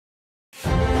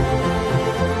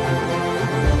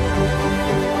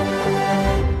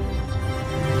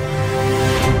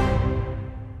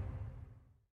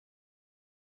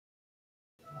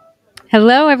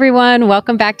Hello, everyone.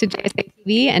 Welcome back to JSA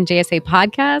TV and JSA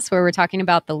Podcast, where we're talking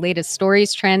about the latest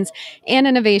stories, trends, and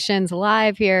innovations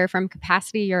live here from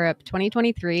Capacity Europe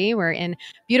 2023. We're in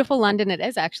beautiful London. It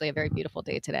is actually a very beautiful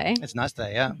day today. It's a nice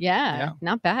day, yeah. Yeah,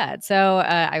 not bad. So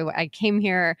I came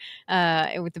here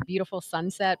with a beautiful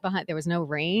sunset behind. There was no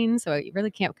rain, so I really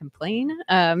can't complain.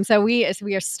 So we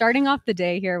are starting off the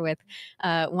day here with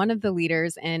one of the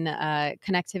leaders in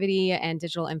connectivity and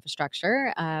digital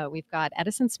infrastructure. We've got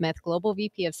Edison Smith, Global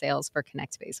VP of Sales for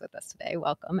Connectbase with us today.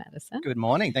 Welcome, Edison. Good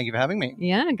morning. Thank you for having me.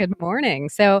 Yeah, good morning.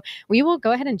 So we will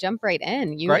go ahead and jump right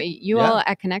in. You all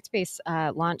at Connectbase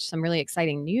launched some really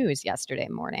exciting news yesterday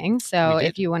morning. So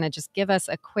if you want to just give us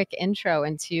a quick intro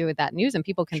into that news, and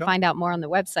people can find out more on the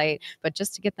website, but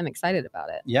just to get them excited about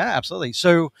it. Yeah, absolutely.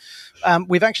 So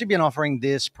we've actually been offering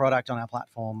this product on our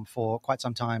platform for quite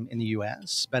some time in the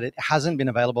US, but it hasn't been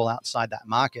available outside that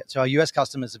market. So our US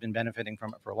customers have been benefiting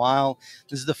from it for a while.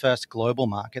 This is the first global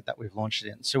market that we've launched it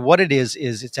in. So what it is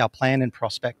it's our plan and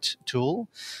prospect tool.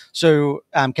 So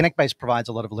Connectbase provides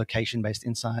a lot of location-based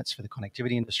insights for the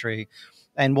connectivity industry.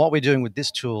 And what we're doing with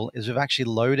this tool is we've actually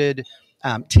loaded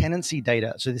tenancy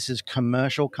data. So this is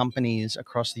commercial companies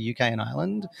across the UK and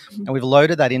Ireland. And we've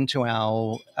loaded that into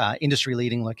our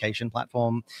industry-leading location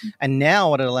platform. And now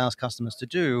what it allows customers to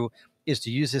do is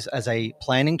to use this as a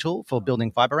planning tool for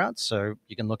building fiber routes. So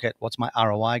you can look at what's my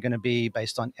ROI going to be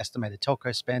based on estimated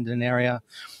telco spend in an area.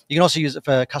 You can also use it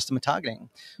for customer targeting.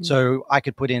 So I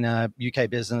could put in a UK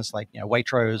business like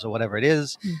Waitrose or whatever it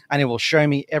is, and it will show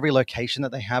me every location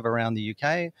that they have around the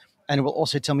UK. And it will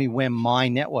also tell me where my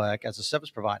network as a service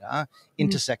provider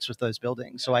intersects with those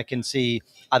buildings. So I can see,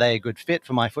 are they a good fit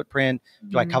for my footprint?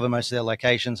 Do I cover most of their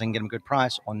locations and get them a good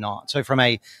price or not? So from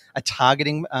a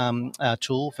targeting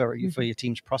tool for your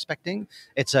team's prospecting,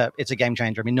 it's a game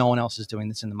changer. I mean, no one else is doing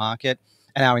this in the market.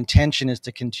 And our intention is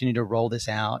to continue to roll this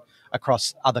out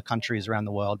across other countries around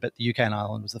the world. But the UK and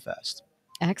Ireland was the first.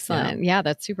 Excellent. Yeah,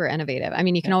 that's super innovative. I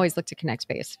mean, you can always look to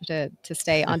Connectbase to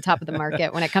stay on top of the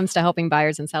market when it comes to helping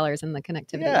buyers and sellers in the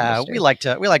connectivity industry. we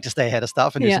like to stay ahead of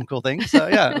stuff and do some cool things. So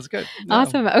yeah, it's good.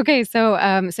 Awesome. Okay,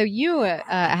 so so you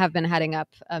have been heading up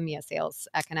EMEA sales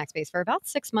at Connectbase for about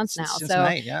 6 months now. Since so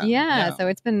May, so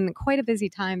it's been quite a busy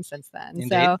time since then.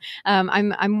 Indeed. So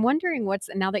I'm wondering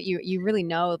what's now that you really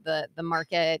know the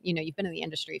market. You've been in the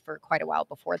industry for quite a while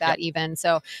before that even.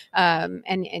 So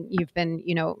and you've been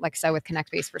like I said with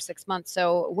Connectbase for 6 months.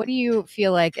 So what do you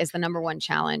feel like is the number one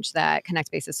challenge that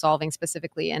Connectbase is solving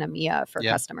specifically in EMEA for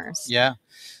customers? Yeah.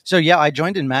 So I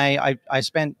joined in May. I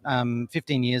spent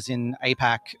 15 years in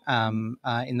APAC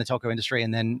in the telco industry,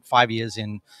 and then 5 years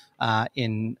in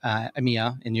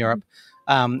EMEA in Europe.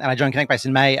 And I joined Connectbase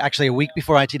in May, actually a week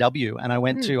before ITW. And I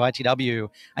went to ITW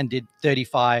and did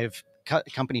 35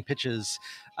 company pitches.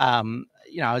 I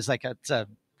was like, it's a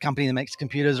company that makes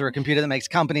computers or a computer that makes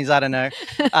companies. I don't know.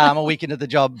 A week into the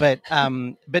job, but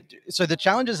so the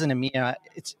challenges in EMEA,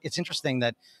 it's interesting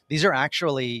that these are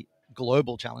actually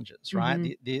global challenges,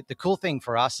 right? The cool thing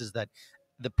for us is that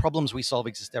the problems we solve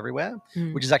exist everywhere,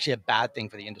 which is actually a bad thing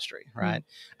for the industry, right?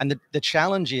 And the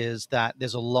challenge is that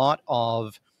there's a lot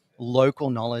of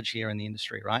local knowledge here in the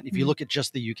industry, right? If you look at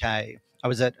just the UK, I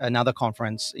was at another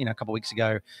conference, a couple of weeks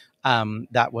ago,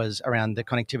 that was around the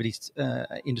connectivity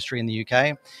industry in the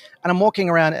UK. And I'm walking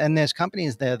around and there's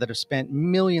companies there that have spent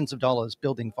millions of dollars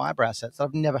building fiber assets that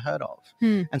I've never heard of.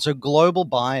 And so global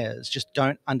buyers just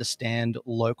don't understand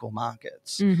local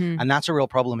markets. And that's a real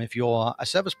problem if you're a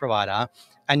service provider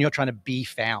and you're trying to be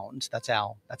found. That's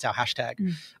our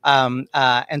hashtag.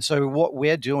 And so what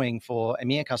we're doing for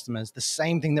EMEA customers, the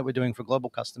same thing that we're doing for global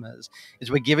customers,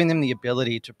 is we're giving them the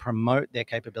ability to promote their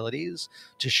capabilities,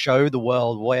 to show the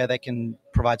world where they can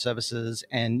provide services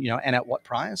and at what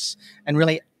price, and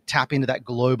really tap into that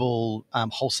global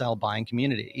wholesale buying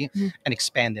community and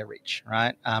expand their reach,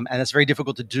 right? And it's very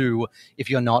difficult to do if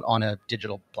you're not on a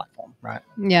digital platform, right?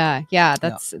 Yeah,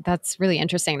 that's really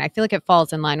interesting. I feel like it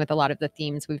falls in line with a lot of the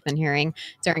themes we've been hearing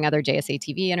during other JSA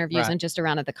TV interviews and just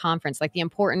around at the conference, like the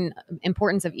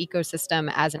importance of ecosystem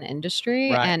as an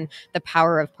industry and the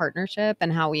power of partnership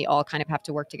and how we all kind of have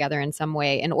to work together in some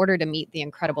way in order to meet the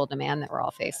incredible demand that we're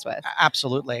all faced with.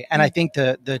 Absolutely. And I think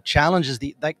the challenge is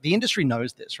the industry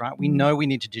knows this, right? We know we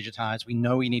need to digitize. We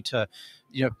know we need to,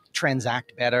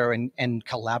 transact better and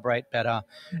collaborate better.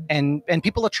 And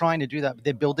people are trying to do that. But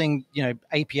they're building,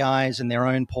 APIs and their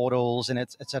own portals and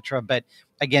et cetera. But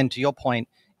again, to your point,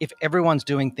 if everyone's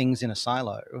doing things in a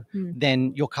silo,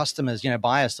 then your customers,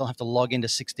 buyers still have to log into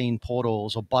 16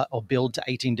 portals or build to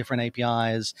 18 different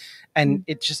APIs. And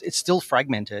it's still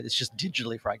fragmented. It's just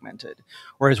digitally fragmented.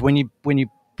 Whereas when you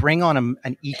bring on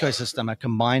an ecosystem, a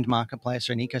combined marketplace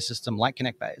or an ecosystem like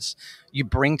Connectbase, you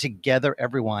bring together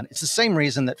everyone. It's the same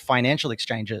reason that financial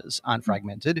exchanges aren't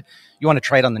fragmented. You want to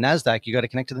trade on the NASDAQ, you got to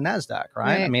connect to the NASDAQ,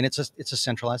 right? I mean, it's a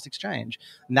centralized exchange.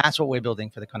 And that's what we're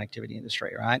building for the connectivity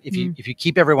industry, right? If you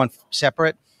keep everyone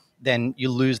separate, then you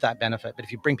lose that benefit. But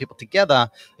if you bring people together,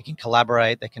 they can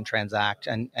collaborate, they can transact,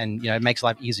 and it makes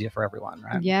life easier for everyone,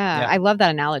 right? Yeah, I love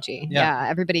that analogy. Yeah,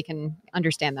 everybody can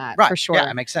understand that for sure. Yeah,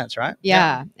 it makes sense, right?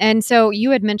 Yeah. And so you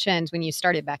had mentioned when you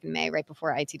started back in May, right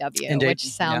before ITW, Indeed. which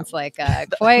sounds like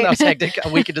quite that was hectic. A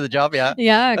week into the job,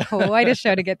 yeah, quite a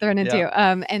show to get thrown into.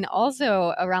 And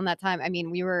also around that time, I mean,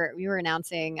 we were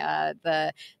announcing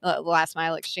the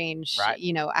LastMileXchange,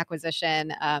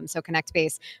 acquisition. So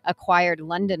Connectbase acquired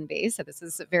London-based. So this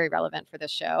is very relevant for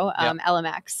this show.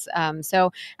 LMX.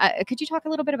 So could you talk a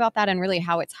little bit about that and really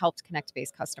how it's helped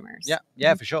Connectbase customers?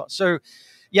 Yeah, for sure. So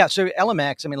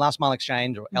LMX, I mean,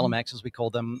 LastMileXchange, or LMX as we call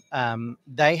them,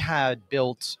 they had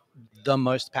built the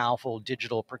most powerful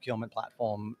digital procurement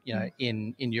platform,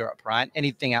 in Europe, right?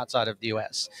 Anything outside of the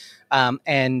US.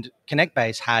 And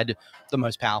Connectbase had the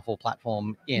most powerful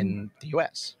platform in the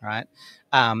US, right?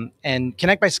 And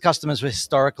Connectbase customers were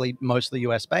historically mostly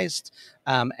US based,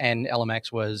 and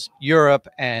LMX was Europe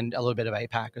and a little bit of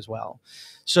APAC as well.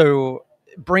 So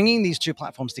bringing these two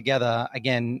platforms together,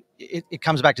 again, it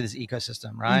comes back to this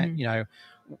ecosystem, right?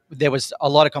 There was a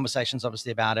lot of conversations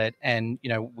obviously about it, and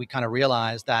we kind of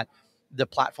realized that the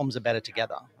platforms are better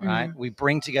together, right? We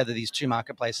bring together these two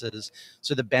marketplaces.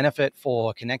 So the benefit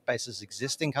for Connectbase's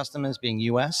existing customers being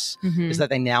US is that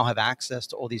they now have access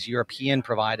to all these European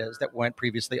providers that weren't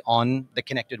previously on the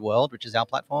Connected World, which is our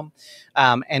platform.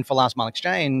 And for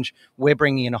LastMileXchange, we're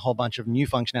bringing in a whole bunch of new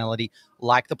functionality,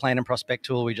 like the plan and prospect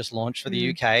tool we just launched for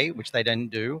the UK, which they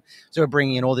didn't do. So we're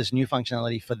bringing in all this new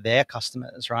functionality for their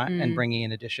customers, right? And bringing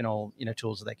in additional,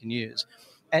 tools that they can use.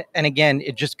 And again,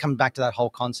 it just comes back to that whole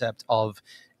concept of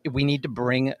we need to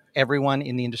bring everyone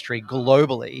in the industry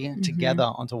globally together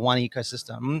onto one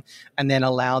ecosystem, and then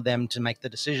allow them to make the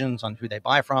decisions on who they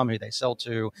buy from, who they sell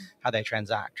to, how they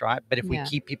transact, right? But if we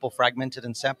keep people fragmented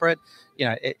and separate,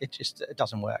 it just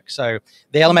doesn't work. So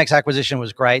the LMX acquisition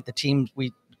was great. The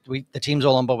team's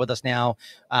all on board with us now.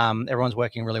 Everyone's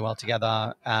working really well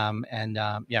together, and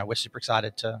we're super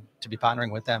excited to be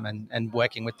partnering with them and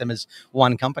working with them as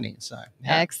one company. So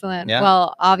excellent.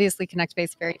 Well, obviously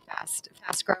Connectbase, very fast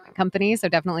growing company, so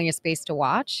definitely a space to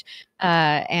watch.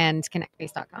 And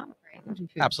connectbase.com.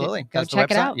 Absolutely. Go check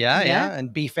it out. Yeah.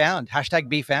 And be found.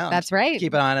 #BeFound. That's right.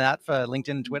 Keep an eye on that for LinkedIn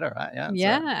and Twitter, right?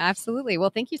 Yeah, absolutely. Well,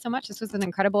 thank you so much. This was an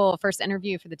incredible first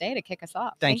interview for the day to kick us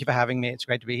off. Thank you for having me. It's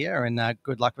great to be here, and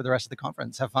good luck with the rest of the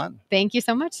conference. Have fun. Thank you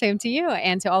so much. Same to you.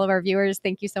 And to all of our viewers,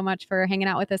 thank you so much for hanging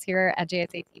out with us here at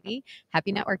JSA TV.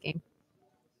 Happy networking.